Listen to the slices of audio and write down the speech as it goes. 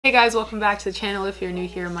Hey guys, welcome back to the channel. If you're new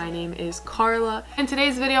here, my name is Karla. In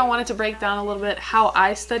today's video, I wanted to break down a little bit how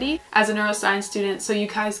I study as a neuroscience student so you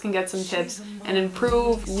guys can get some tips and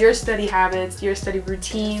improve your study habits, your study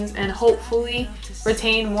routines, and hopefully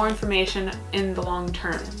retain more information in the long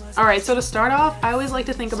term. Alright, so to start off, I always like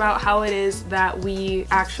to think about how it is that we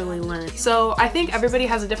actually learn. So I think everybody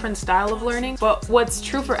has a different style of learning, but what's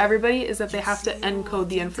true for everybody is that they have to encode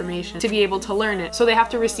the information to be able to learn it. So they have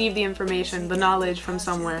to receive the information, the knowledge from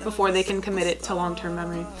somewhere before they can commit it to long-term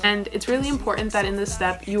memory. And it's really important that in this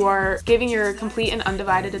step you are giving your complete and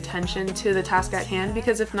undivided attention to the task at hand,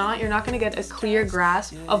 because if not, you're not going to get a clear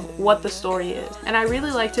grasp of what the story is. And I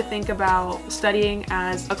really like to think about studying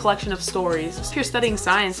as a collection of stories. If you're studying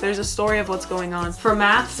science, there's a story of what's going on. For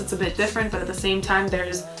maths, it's a bit different, but at the same time,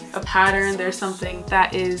 there's a pattern, there's something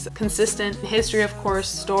that is consistent. History, of course,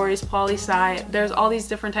 stories, poli-sci, there's all these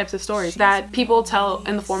different types of stories that people tell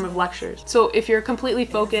in the form of lectures. So if you're completely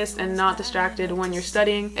focused and not distracted when you're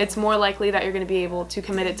studying, it's more likely that you're going to be able to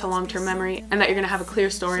commit it to long-term memory and that you're going to have a clear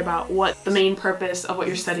story about what the main purpose of what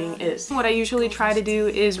you're studying is. What I usually try to do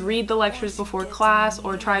is read the lectures before class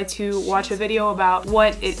or try to watch a video about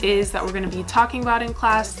what it is that we're going to be talking about in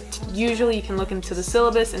class. Usually you can look into the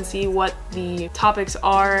syllabus and see what the topics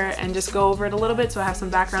are and just go over it a little bit so I have some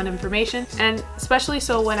background information. And especially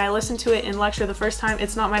so when I listen to it in lecture the first time,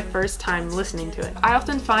 it's not my first time listening to it. I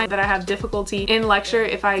often find that I have difficulty in lecture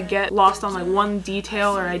if I get lost on like one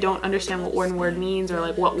detail, or I don't understand what one word means, or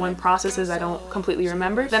like what one process is I don't completely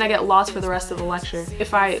remember, then I get lost for the rest of the lecture.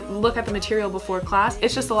 If I look at the material before class,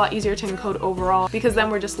 it's just a lot easier to encode overall, because then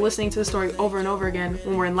we're just listening to the story over and over again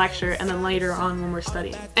when we're in lecture and then later on when we're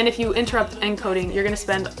studying. And if you interrupt encoding, you're going to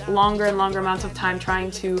spend longer and longer amounts of time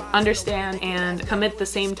trying to understand and commit the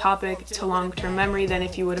same topic to long-term memory than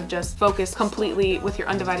if you would have just focused completely with your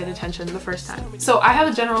undivided attention the first time. So I have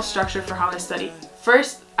a general structure for how I study.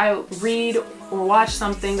 First, I read or watch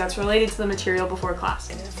something that's related to the material before class.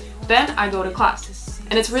 Then I go to class.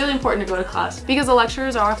 And it's really important to go to class because the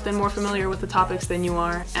lecturers are often more familiar with the topics than you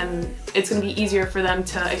are, and it's going to be easier for them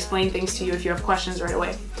to explain things to you if you have questions right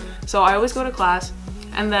away. So I always go to class,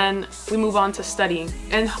 and then we move on to studying.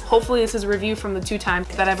 And hopefully this is a review from the 2 times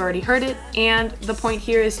that I've already heard it. And the point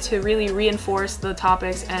here is to really reinforce the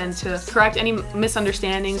topics and to correct any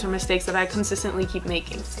misunderstandings or mistakes that I consistently keep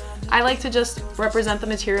making. I like to just represent the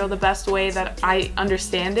material the best way that I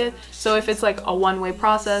understand it. So if it's like a one-way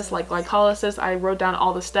process, like glycolysis, I wrote down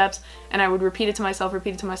all the steps and I would repeat it to myself,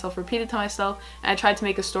 repeat it to myself, repeat it to myself, and I tried to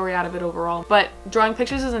make a story out of it overall. But drawing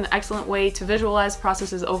pictures is an excellent way to visualize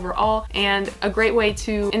processes overall, and a great way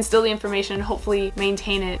to instill the information and hopefully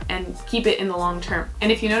maintain it and keep it in the long term.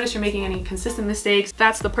 And if you notice you're making any consistent mistakes,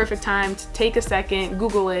 that's the perfect time to take a second,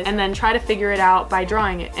 Google it, and then try to figure it out by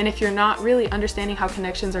drawing it. And if you're not really understanding how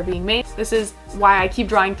connections are being made, this is why I keep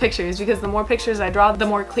drawing pictures, because the more pictures I draw, the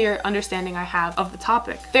more clear understanding I have of the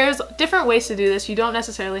topic. There's different ways to do this. You don't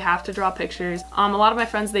necessarily have to draw pictures. A lot of my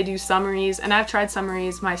friends, they do summaries, and I've tried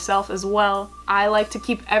summaries myself as well. I like to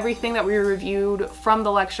keep everything that we reviewed from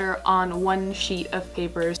the lecture on one sheet of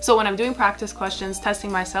paper. So when I'm doing practice questions, testing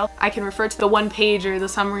myself, I can refer to the one page or the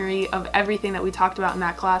summary of everything that we talked about in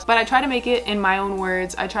that class, but I try to make it in my own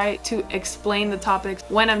words. I try to explain the topics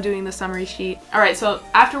when I'm doing the summary sheet. Alright, so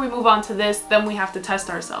after we move on to this, then we have to test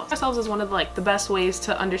ourselves. Ourselves is one of the best ways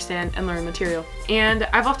to understand and learn material. And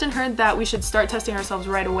I've often heard that we should start testing ourselves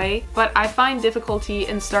right away, but I find difficulty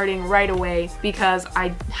in starting right away because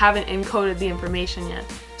I haven't encoded the information yet.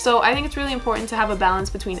 So I think it's really important to have a balance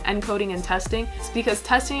between encoding and testing. It's because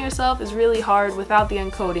testing yourself is really hard without the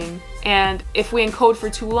encoding. And if we encode for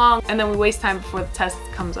too long and then we waste time before the test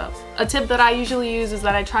comes up. A tip that I usually use is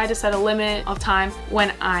that I try to set a limit of time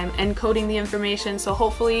when I'm encoding the information. So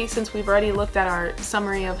hopefully, since we've already looked at our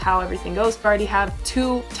summary of how everything goes, we already have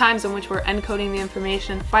 2 times in which we're encoding the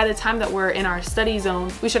information. By the time that we're in our study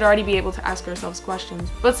zone, we should already be able to ask ourselves questions.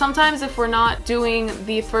 But sometimes if we're not doing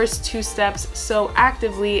the first 2 steps so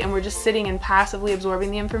actively and we're just sitting and passively absorbing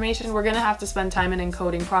the information, we're gonna have to spend time in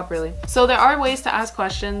encoding properly. So there are ways to ask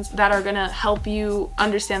questions that are gonna help you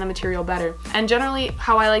understand the material better. And generally,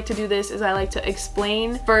 how I like to do this is I like to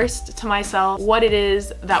explain first to myself what it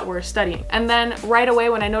is that we're studying. And then right away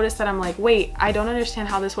when I notice that I'm like, wait, I don't understand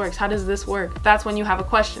how this works. How does this work? That's when you have a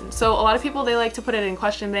question. So a lot of people, they like to put it in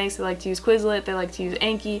question banks. They like to use Quizlet. They like to use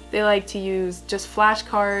Anki. They like to use just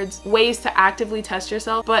flashcards, ways to actively test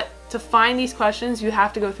yourself. But to find these questions, you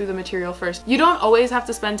have to go through the material first. You don't always have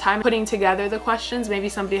to spend time putting together the questions. Maybe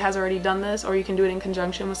somebody has already done this, or you can do it in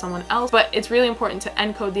conjunction with someone else, but it's really important to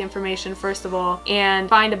encode the information first of all and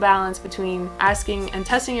find a balance between asking and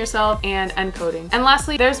testing yourself and encoding. And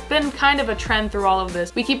lastly, there's been kind of a trend through all of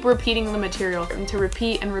this. We keep repeating the material, and to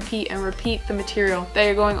repeat and repeat and repeat the material that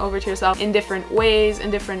you're going over to yourself in different ways, in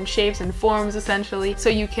different shapes and forms essentially, so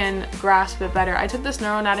you can grasp it better. I took this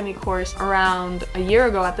neuroanatomy course around a year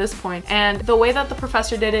ago at this point, and the way that the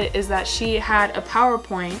professor did it is that she had a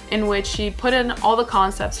PowerPoint in which she put in all the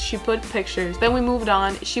concepts, she put pictures, then we moved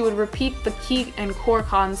on. She would repeat the key and core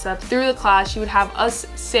concepts through the class. She would have us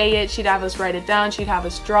say it, she'd have us write it down, she'd have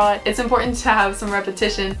us draw it. It's important to have some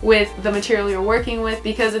repetition with the material you're working with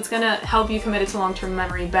because it's gonna help you commit it to long-term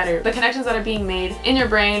memory better. The connections that are being made in your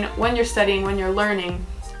brain when you're studying, when you're learning,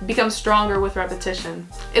 become stronger with repetition.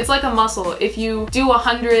 It's like a muscle. If you do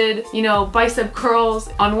 100, bicep curls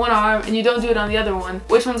on one arm and you don't do it on the other one,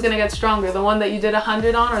 which one's gonna get stronger? The one that you did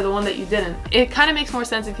 100 on or the one that you didn't? It kind of makes more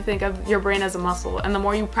sense if you think of your brain as a muscle, and the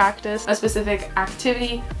more you practice a specific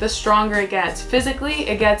activity, the stronger it gets. Physically,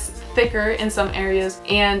 it gets thicker in some areas,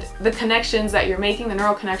 and the connections that you're making, the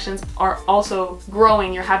neural connections, are also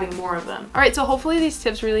growing. You're having more of them. All right, so hopefully these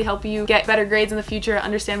tips really help you get better grades in the future,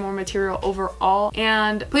 understand more material overall,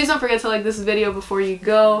 and please don't forget to like this video before you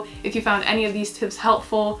go if you found any of these tips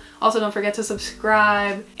helpful. Also, don't forget to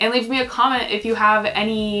subscribe and leave me a comment if you have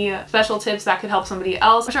any special tips that could help somebody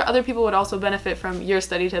else. I'm sure other people would also benefit from your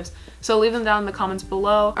study tips, so leave them down in the comments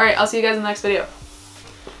below. All right, I'll see you guys in the next video.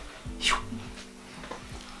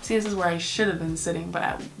 See, this is where I should have been sitting, but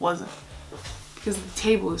I wasn't because the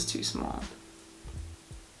table is too small.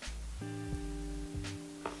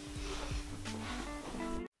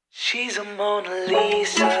 She's a Mona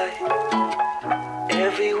Lisa.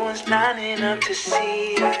 Everyone's lining up to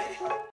see her.